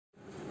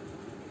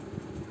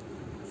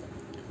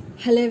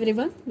Hello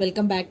everyone,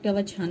 welcome back to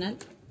our channel.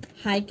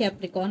 Hi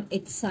Capricorn,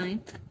 it's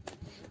sign.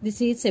 This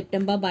is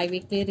September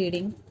bi-weekly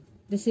reading.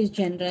 This is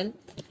general,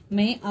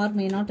 may or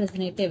may not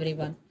resonate to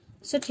everyone.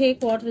 So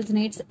take what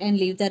resonates and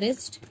leave the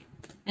rest.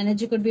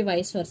 Energy could be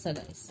vice versa,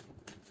 guys.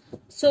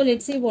 So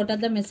let's see what are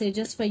the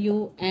messages for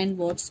you and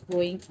what's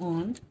going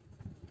on.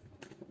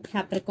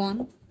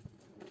 Capricorn.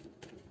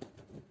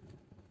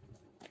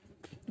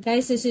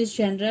 Guys, this is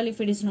general.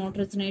 If it is not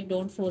resonate,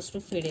 don't force to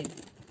fit in.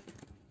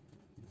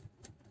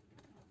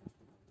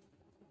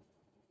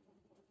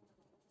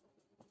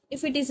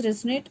 If it is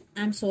resonate,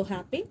 I'm so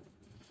happy.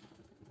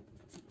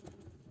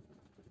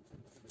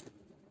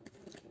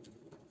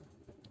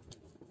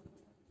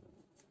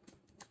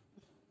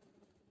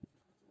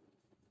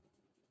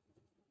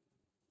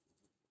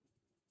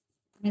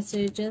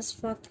 Messages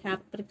for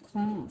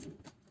Capricorn.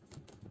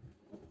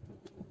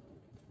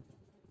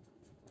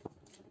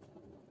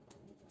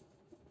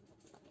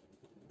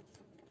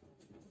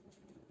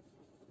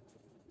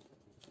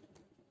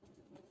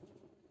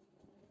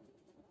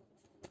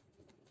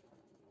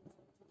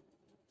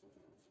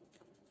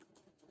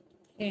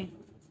 Okay.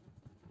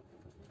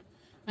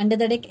 Under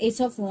the deck, Ace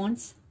of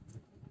Wands,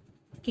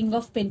 King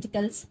of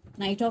Pentacles,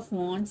 Knight of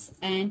Wands,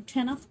 and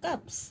Ten of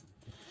Cups.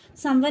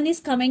 Someone is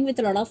coming with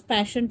a lot of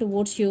passion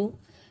towards you,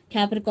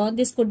 Capricorn.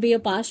 This could be a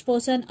past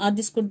person or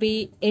this could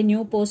be a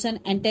new person,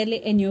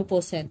 entirely a new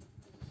person.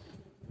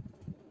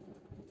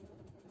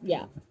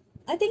 Yeah.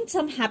 I think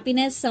some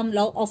happiness, some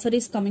love offer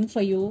is coming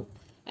for you,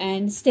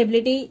 and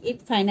stability in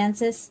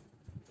finances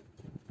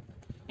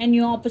and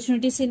new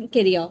opportunities in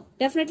career.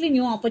 Definitely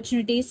new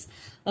opportunities,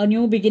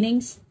 new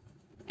beginnings,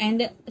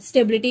 and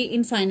stability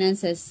in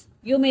finances.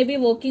 You may be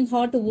working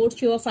hard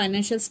towards your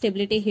financial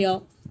stability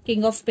here,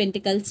 King of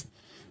Pentacles.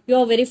 You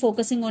are very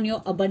focusing on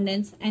your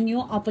abundance and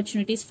new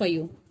opportunities for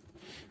you.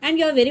 And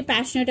you are very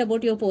passionate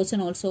about your person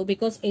also,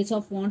 because Ace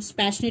of Wands,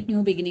 passionate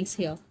new beginnings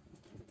here.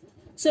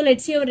 So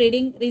let's see your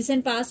reading.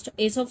 Recent past,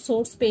 Ace of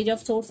Swords, Page of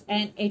Swords,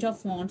 and Eight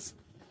of Wands.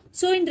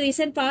 So in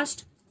recent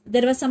past,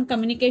 there was some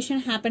communication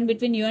happened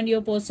between you and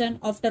your person.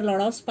 After a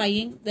lot of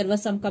spying, there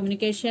was some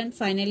communication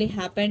finally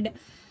happened.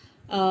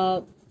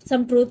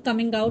 Some truth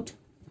coming out.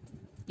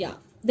 Yeah,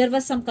 there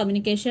was some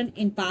communication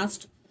in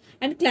past,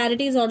 and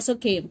clarity is also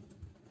came.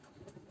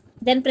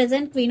 Then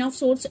present, Queen of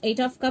Swords,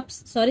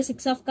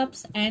 Six of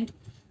Cups, and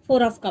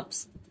Four of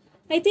Cups.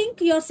 I think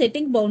you're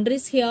setting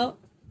boundaries here,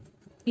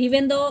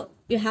 even though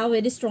you have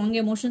very strong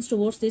emotions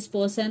towards this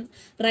person.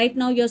 Right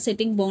now you're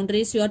setting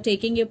boundaries. You are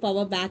taking your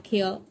power back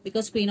here,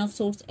 because Queen of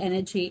Swords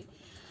energy.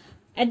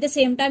 At the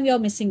same time, you're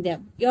missing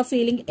them. You're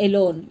feeling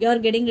alone. You're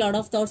getting a lot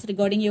of thoughts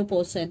regarding your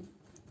person.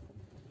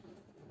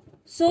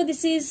 So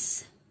this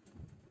is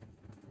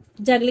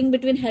juggling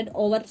between head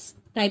over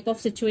type of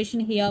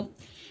situation here.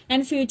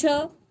 And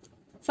future,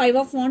 Five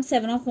of Wands,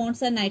 Seven of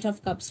Wands, and Knight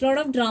of Cups. A lot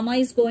of drama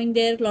is going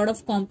there. A lot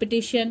of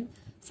competition,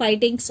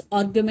 fightings,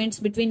 arguments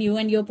between you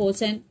and your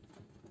person.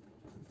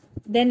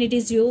 Then it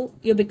is you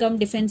become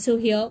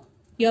defensive here.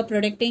 You're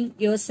protecting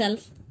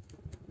yourself.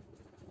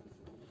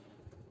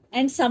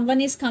 And someone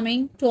is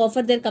coming to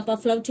offer their cup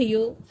of love to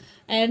you.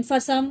 And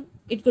for some,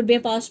 it could be a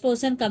past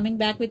person coming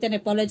back with an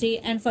apology.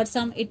 And for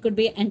some, it could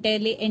be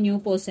entirely a new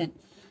person.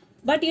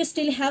 But you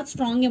still have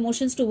strong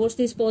emotions towards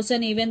this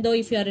person, even though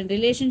if you are in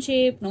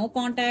relationship, no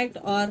contact,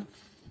 or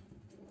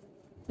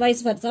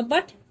vice versa.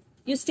 But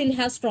you still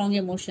have strong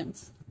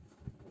emotions.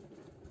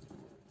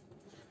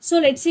 So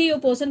let's see your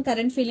person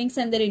current feelings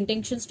and their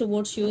intentions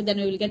towards you. Then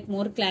we will get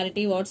more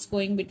clarity what's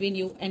going between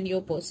you and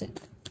your person.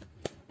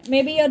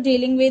 Maybe you're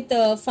dealing with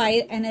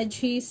fire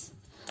energies.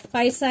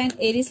 Fire sign,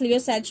 Aries, Leo,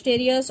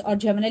 Sagittarius, or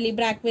Gemini,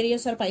 Libra,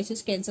 Aquarius, or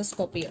Pisces, Cancer,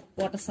 Scorpio.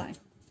 Water sign.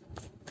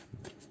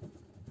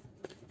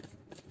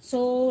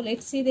 So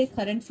let's see the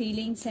current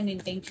feelings and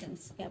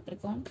intentions,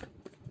 Capricorn.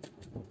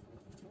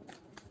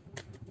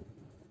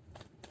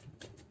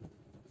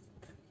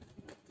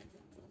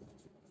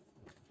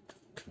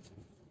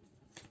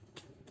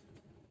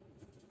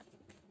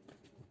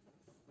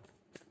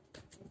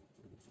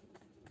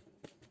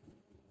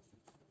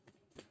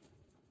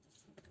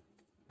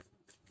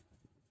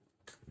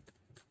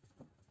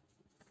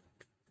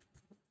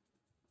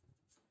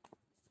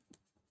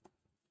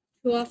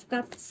 Two of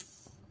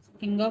Cups,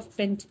 King of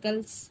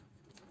Pentacles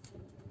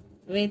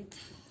with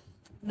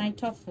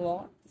Knight of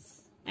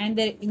Wands, and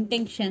their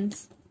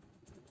intentions,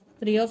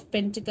 Three of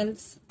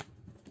Pentacles,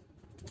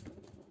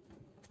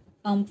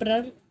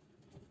 Emperor,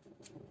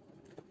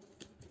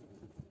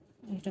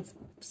 Knight of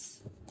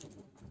Cups.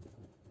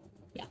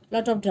 Yeah,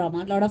 lot of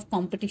drama, lot of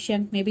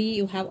competition. Maybe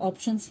you have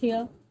options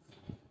here,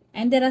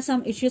 and there are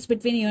some issues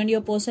between you and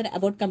your person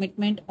about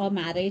commitment or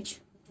marriage.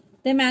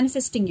 They're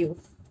manifesting you,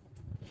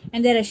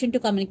 and they're rushing to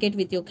communicate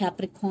with you,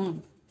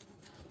 Capricorn.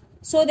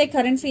 So their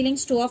current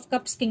feelings, Two of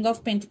Cups, King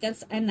of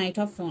Pentacles, and Knight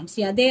of Wands.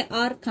 Yeah, they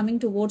are coming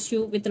towards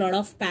you with a lot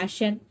of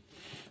passion,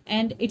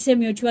 and it's a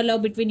mutual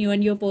love between you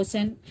and your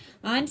person.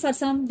 And for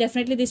some,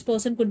 definitely this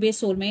person could be a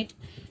soulmate,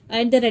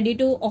 and they're ready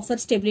to offer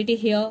stability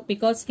here,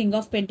 because King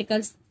of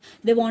Pentacles,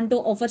 they want to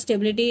offer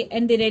stability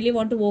and they really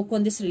want to work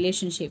on this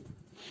relationship.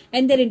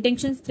 And their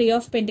intentions, Three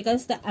of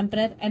Pentacles, the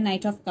Emperor, and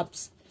Knight of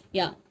Cups.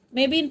 Yeah,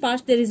 maybe in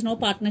past there is no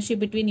partnership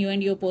between you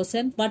and your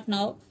person, but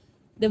now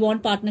they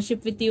want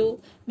partnership with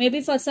you.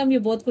 Maybe for some you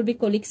both could be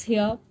colleagues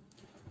here.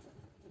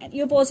 And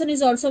your person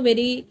is also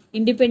very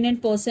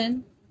independent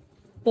person,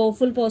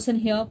 powerful person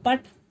here,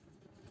 but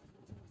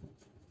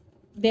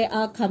they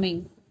are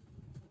coming.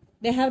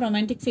 They have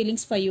romantic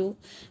feelings for you.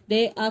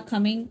 They are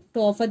coming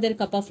to offer their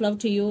cup of love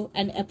to you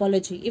and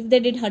apology. If they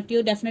did hurt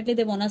you, definitely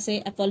they want to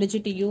say apology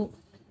to you.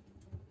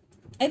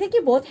 I think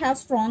you both have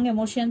strong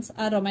emotions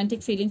or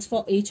romantic feelings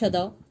for each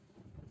other.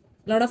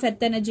 Lot of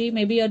earth energy.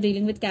 Maybe you're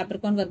dealing with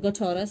Capricorn, Virgo,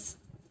 Taurus,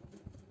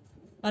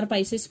 or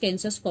Pisces,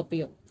 Cancer,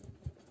 Scorpio.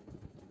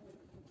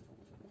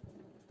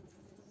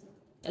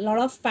 A lot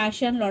of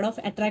passion, lot of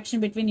attraction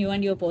between you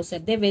and your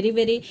person. They're very,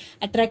 very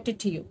attracted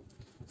to you.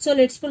 So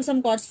let's pull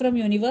some cards from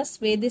universe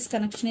where this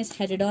connection is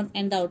headed on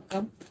and the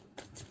outcome.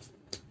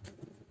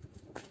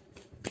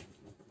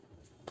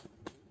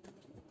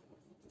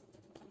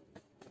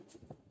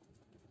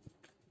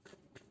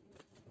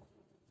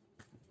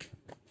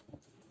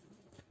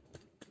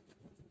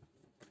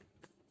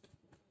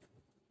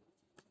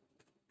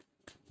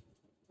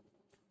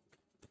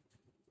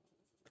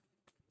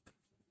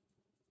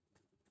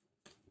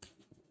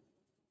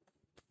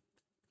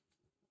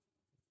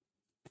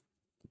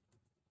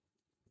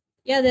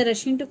 Yeah, they're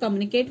rushing to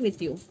communicate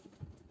with you.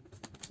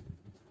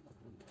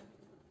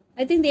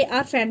 I think they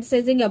are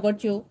fantasizing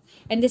about you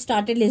and they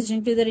started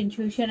listening to their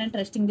intuition and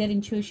trusting their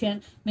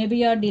intuition. Maybe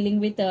you're dealing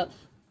with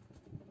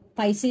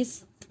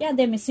Pisces. Yeah,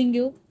 they're missing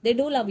you. They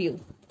do love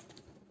you.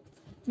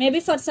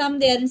 Maybe for some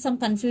they are in some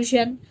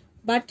confusion,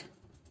 but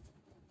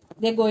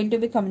they're going to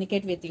be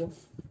communicate with you.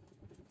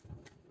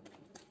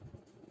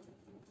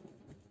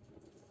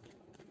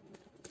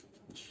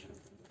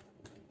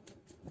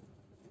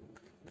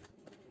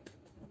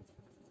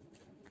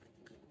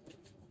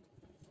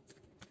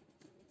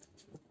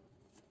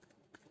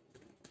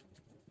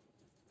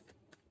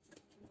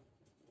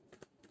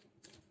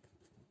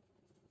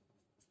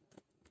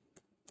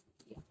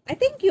 I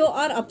think you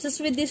are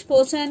obsessed with this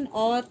person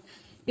or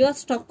you are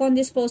stuck on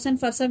this person.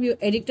 For some, you're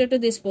addicted to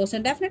this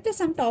person. Definitely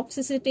some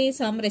toxicity,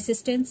 some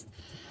resistance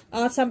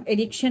or some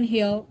addiction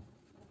here.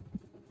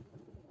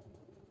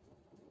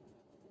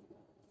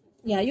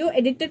 Yeah, you're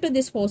addicted to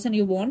this person.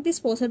 You want this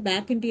person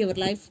back into your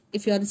life.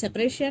 If you're in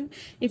separation,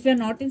 if you're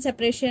not in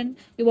separation,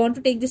 you want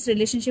to take this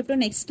relationship to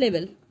next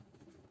level.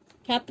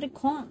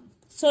 Capricorn.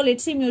 So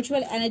let's see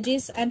mutual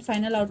energies and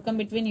final outcome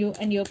between you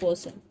and your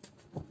person.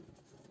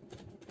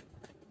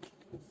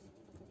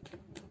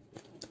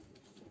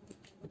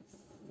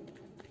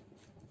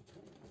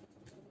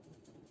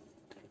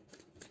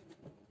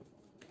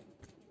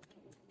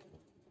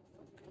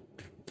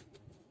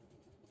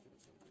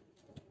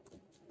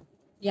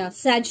 Yeah,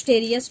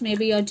 Sagittarius,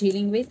 maybe you're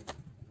dealing with.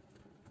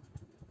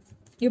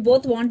 You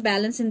both want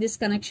balance in this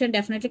connection.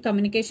 Definitely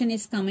communication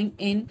is coming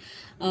in.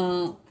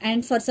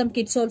 And for some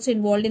kids also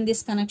involved in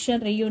this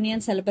connection, reunion,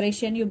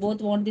 celebration. You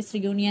both want this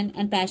reunion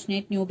and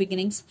passionate new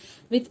beginnings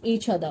with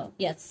each other.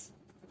 Yes.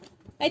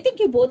 I think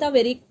you both are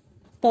very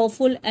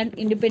powerful and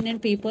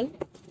independent people.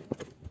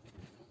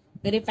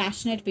 Very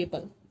passionate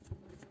people.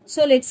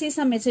 So let's see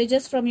some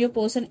messages from your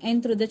person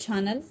and through the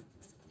channel.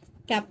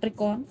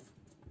 Capricorn.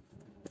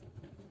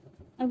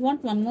 I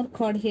want one more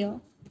card here.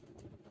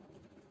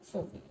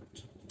 So,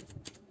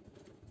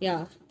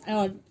 yeah,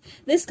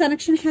 this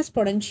connection has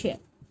potential.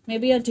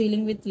 Maybe you're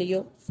dealing with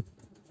Leo.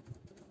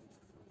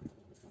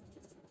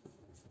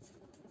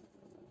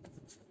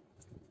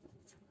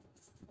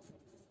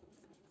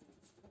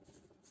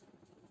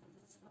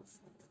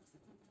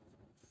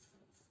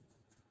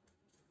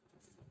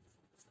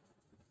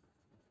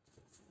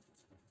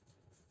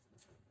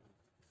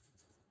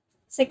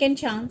 Second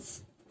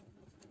chance.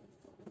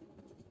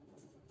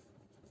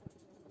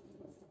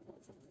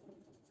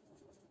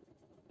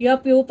 Your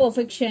pure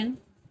perfection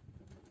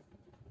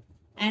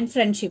and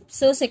friendship.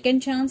 So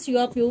second chance,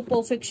 your pure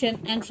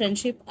perfection and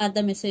friendship are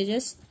the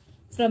messages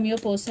from your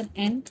person.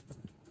 And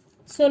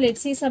so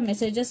let's see some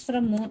messages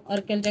from Moon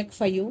Oracle deck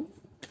for you.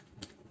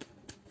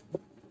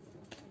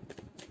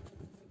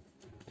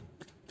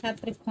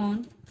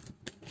 Capricorn.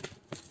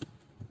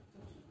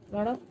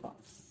 Lot of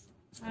cards.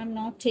 I'm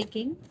not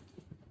taking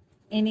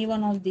any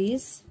one of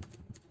these,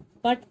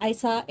 but I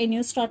saw a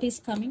new start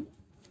is coming.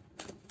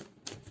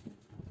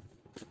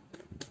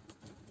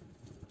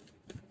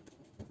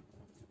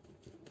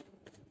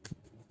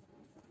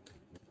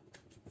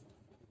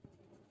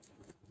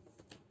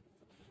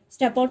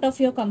 Step out of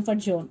your comfort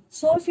zone.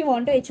 So if you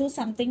want to achieve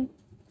something,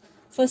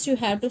 first you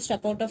have to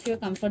step out of your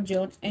comfort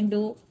zone and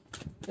do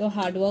your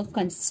hard work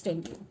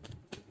consistently.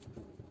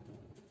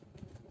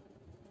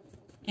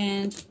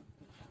 And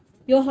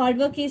your hard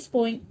work is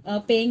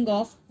paying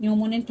off. New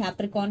moon in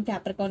Capricorn,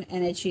 Capricorn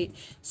energy.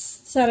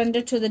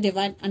 Surrender to the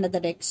divine under the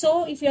deck.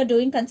 So if you are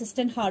doing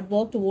consistent hard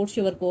work towards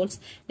your goals,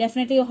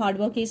 definitely your hard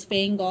work is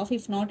paying off.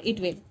 If not, it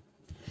will.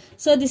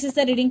 So this is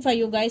the reading for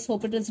you guys.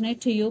 Hope it resonates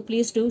to you.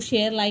 Please do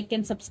share, like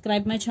and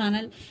subscribe my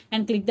channel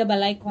and click the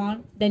bell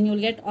icon. Then you'll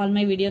get all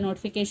my video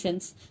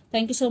notifications.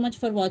 Thank you so much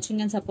for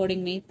watching and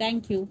supporting me.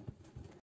 Thank you.